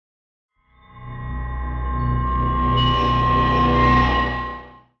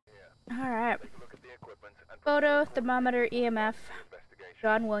photo, thermometer, EMF.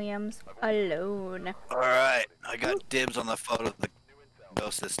 John Williams alone. All right, I got dibs on the photo of the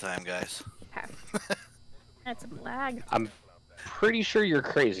ghost this time, guys. Okay. That's some lag. I'm pretty sure you're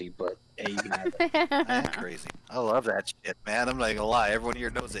crazy, but hey, you can have it. I am crazy. I love that shit, man. I'm not gonna lie. Everyone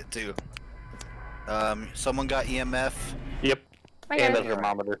here knows it too. Someone got EMF. Yep. And the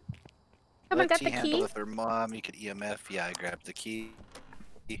thermometer. Someone got the T-handle key. the thermom. You could EMF. Yeah, I grabbed the key.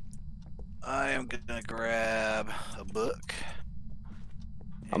 I am gonna grab a book.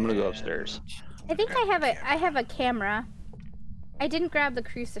 I'm gonna go upstairs. I think I have a camera. I didn't grab the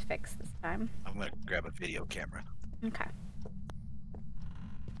crucifix this time. I'm gonna grab a video camera. Okay.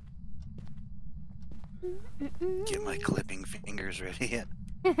 Get my clipping fingers ready.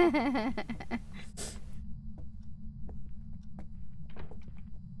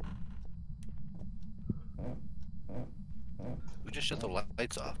 We just shut the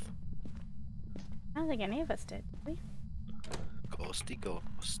lights off. I don't think any of us did we? Ghosty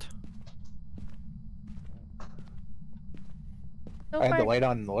ghost. So I had far, the light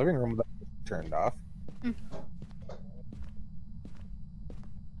on in the living room, but turned off.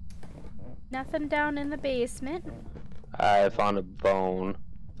 nothing down in the basement. I found a bone.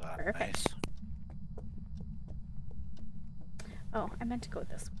 Perfect. Nice. Oh, I meant to go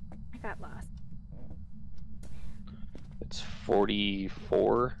this way. I got lost. It's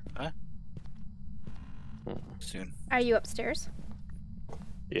 44. Huh? Soon. Are you upstairs?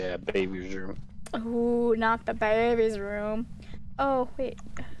 Yeah, baby's room. Ooh, not the baby's room. Oh, wait.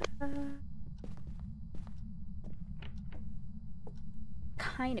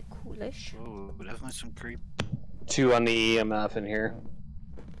 Kind of coolish. Ooh, definitely some creep. 2 on the EMF in here.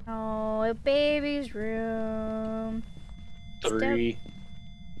 Oh, baby's room. 3.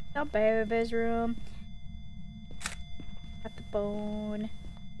 The baby's room. Got the bone.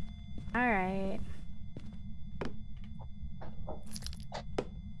 Alright.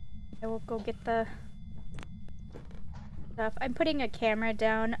 I will go get the stuff. I'm putting a camera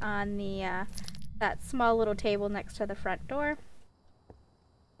down on the that small little table next to the front door.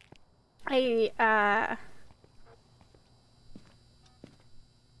 I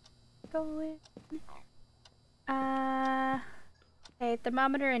go in. Okay,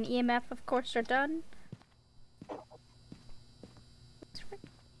 thermometer and EMF of course are done.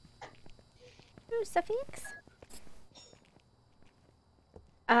 Ooh, suffix.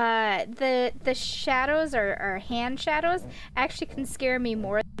 The shadows or hand shadows actually can scare me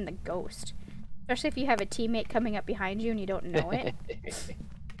more than the ghost. Especially if you have a teammate coming up behind you and you don't know it.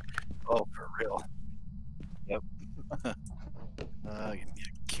 Oh, for real. Yep. Give me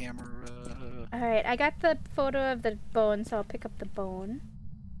a camera. Alright, I got the photo of the bone, so I'll pick up the bone.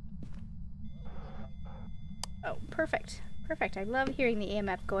 Oh, perfect. Perfect. I love hearing the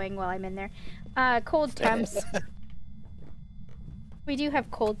EMF going while I'm in there. Cold temps. We do have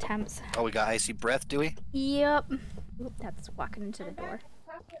cold temps. Oh, we got icy breath, do we? Yep. Oop, that's walking into the door.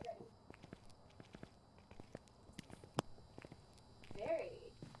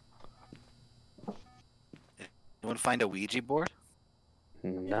 You want to find a Ouija board?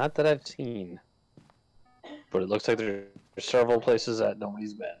 Not that I've seen. But it looks like there's several places that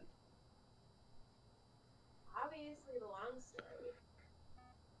nobody's been. Obviously the long story.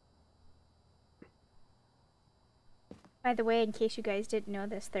 By the way, in case you guys didn't know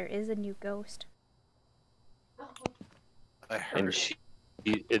this, there is a new ghost. I heard.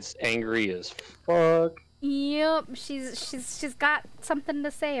 And it's angry as fuck. Yep, she's got something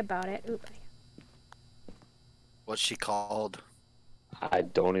to say about it. Oop. What's she called? I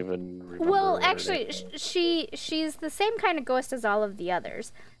don't even remember. Well, what actually, it is. she's the same kind of ghost as all of the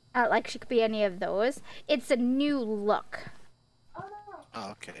others. Like she could be any of those. It's a new look. Oh,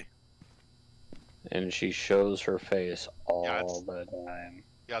 okay. And she shows her face all Yeah, it's- the time.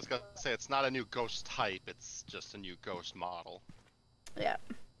 Yeah, I was gonna say it's not a new ghost type, it's just a new ghost model. Yeah.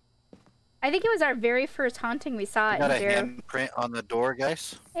 I think it was our very first haunting we saw We it got a in there. handprint on the door,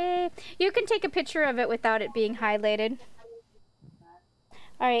 guys. Hey, you can take a picture of it without it being highlighted.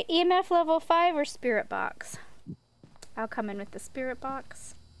 Alright, EMF level 5 or spirit box? I'll come in with the spirit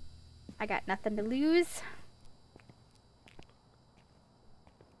box. I got nothing to lose.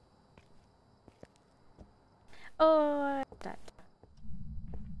 Oh, that.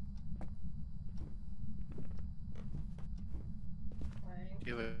 Do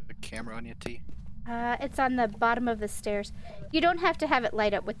you have a camera on you, T? It's on the bottom of the stairs. You don't have to have it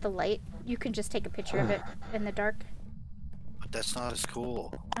light up with the light. You can just take a picture of it in the dark. But that's not as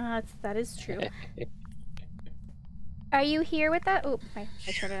cool. That is true. Are you here with that? Oh, I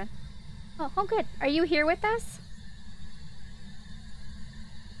turned it on. Oh, good. Are you here with us?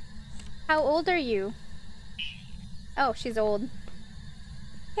 How old are you? Oh, she's old.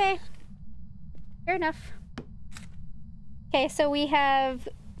 Okay. Fair enough. Okay, so we have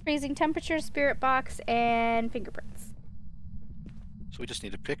freezing temperature, spirit box, and fingerprints. So we just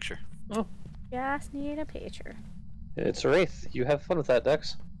need a picture. Just need a picture. It's a wraith. You have fun with that,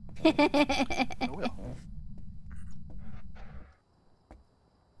 Dex. I will.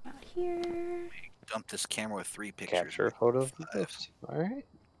 Out here. Dump this camera with 3 pictures. Capture a photo of the 5. ghost. Alright.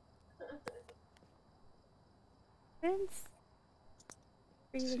 Prints.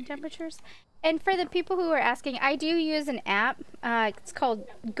 Freezing temperatures. And for the people who are asking, I do use an app. It's called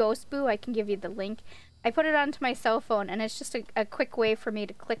Ghost Boo. I can give you the link. I put it onto my cell phone, and it's just a quick way for me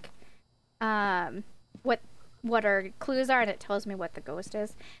to click what our clues are, and it tells me what the ghost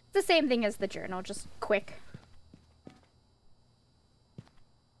is. It's the same thing as the journal, just quick.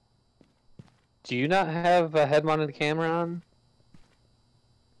 Do you not have a head-mounted camera on,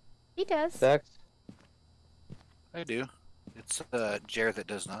 He does. Dex? I do. It's Jared that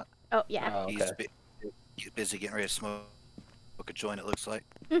does not. Oh, yeah. Oh, He's, okay. he's busy getting ready to smoke a joint, it looks like.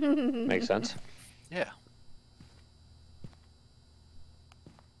 Makes sense. Yeah.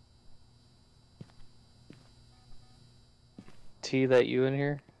 T, that you in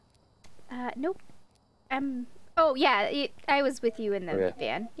here? Nope. Oh, yeah, I was with you in the Okay.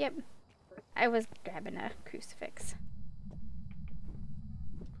 van. Yep. I was grabbing a crucifix.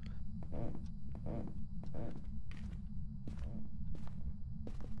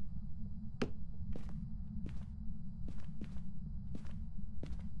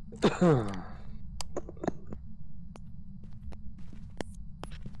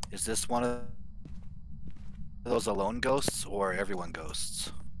 Is this one of those alone ghosts or everyone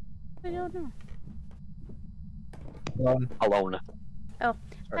ghosts? I don't know. Alone.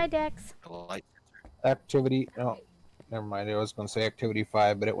 Hi, Dex. The light. Activity. Oh, never mind. I was going to say activity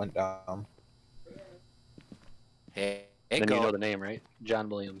 5, but it went down. Hey, Then you know go. the name, right? John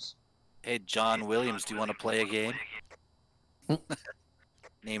Williams. Hey, John Williams, do you want to play a game?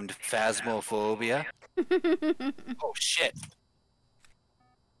 Named Phasmophobia. Oh, shit.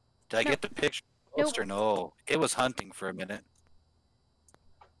 Did I get the picture Nope. or no? It was hunting for a minute.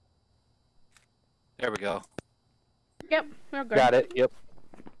 There we go. Yep, we're good. Got it. Yep.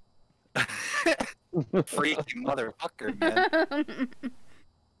 Freaking motherfucker, man.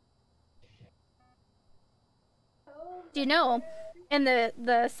 Do you know, in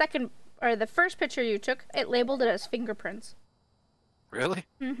the second or the first picture you took, it labeled it as fingerprints. Really?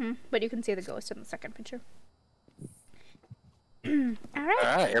 But you can see the ghost in the second picture. All All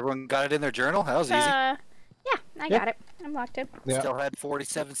right. right, everyone got it in their journal? That was easy. Yeah, I got it. I'm locked in. Yeah. Still had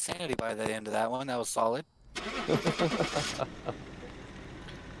 47 sanity by the end of that one. That was solid.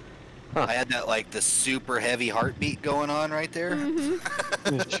 I had that, like, the super heavy heartbeat going on right there.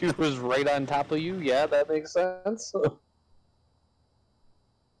 She was right on top of you. Yeah, that makes sense.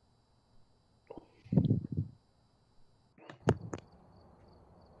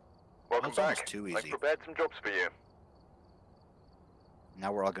 That was almost too easy. prepared some jobs for you.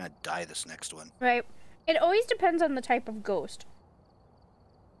 Now we're all gonna die this next one. Right. It always depends on the type of ghost.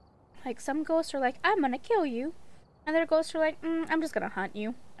 Like, some ghosts are like, I'm gonna kill you. Other ghosts are like, I'm just gonna hunt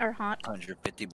you. Or haunt. 150